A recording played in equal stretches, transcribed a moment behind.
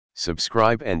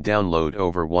Subscribe and download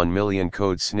over 1 million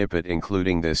code snippet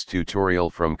including this tutorial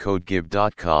from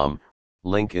codegive.com,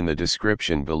 link in the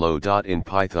description below. In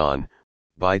Python,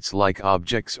 bytes-like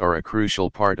objects are a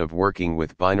crucial part of working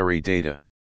with binary data.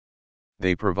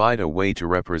 They provide a way to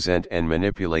represent and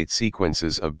manipulate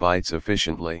sequences of bytes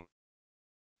efficiently.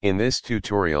 In this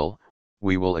tutorial,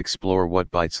 we will explore what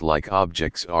bytes-like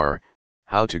objects are,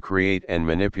 how to create and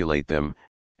manipulate them,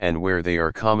 and where they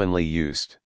are commonly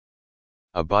used.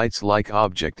 A bytes-like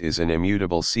object is an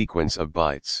immutable sequence of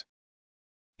bytes.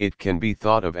 It can be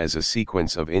thought of as a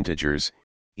sequence of integers,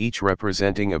 each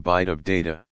representing a byte of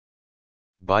data.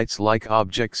 Bytes-like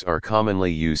objects are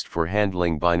commonly used for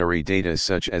handling binary data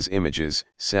such as images,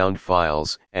 sound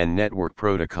files, and network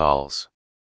protocols.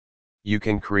 You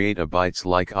can create a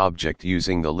bytes-like object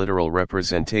using the literal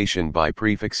representation by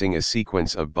prefixing a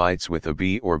sequence of bytes with a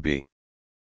b or b.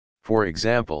 For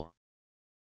example,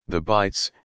 the bytes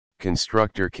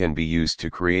constructor can be used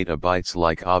to create a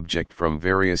bytes-like object from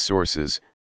various sources,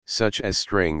 such as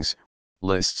strings,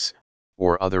 lists,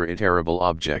 or other iterable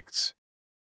objects.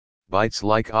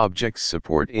 Bytes-like objects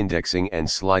support indexing and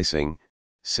slicing,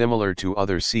 similar to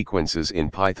other sequences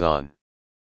in Python.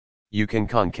 You can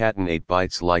concatenate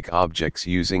bytes-like objects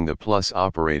using the plus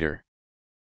operator.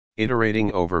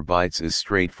 Iterating over bytes is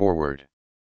straightforward.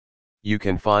 You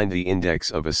can find the index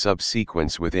of a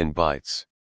subsequence within bytes.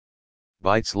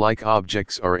 Bytes-like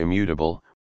objects are immutable,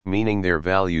 meaning their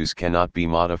values cannot be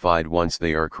modified once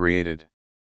they are created.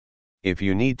 If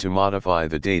you need to modify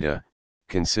the data,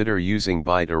 consider using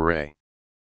byte array.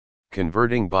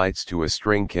 Converting bytes to a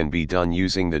string can be done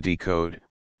using the decode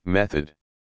method.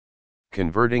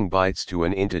 Converting bytes to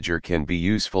an integer can be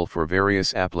useful for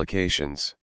various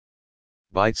applications.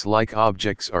 Bytes-like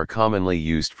objects are commonly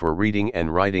used for reading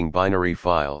and writing binary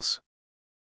files.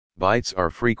 Bytes are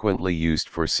frequently used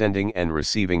for sending and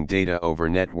receiving data over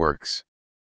networks.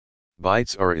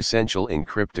 Bytes are essential in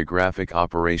cryptographic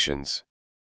operations.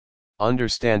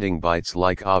 Understanding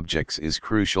bytes-like objects is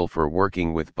crucial for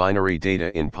working with binary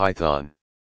data in Python.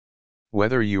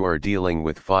 Whether you are dealing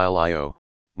with file I/O,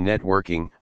 networking,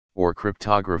 or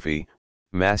cryptography,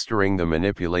 mastering the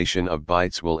manipulation of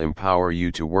bytes will empower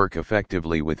you to work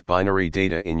effectively with binary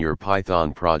data in your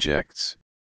Python projects.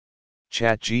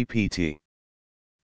 ChatGPT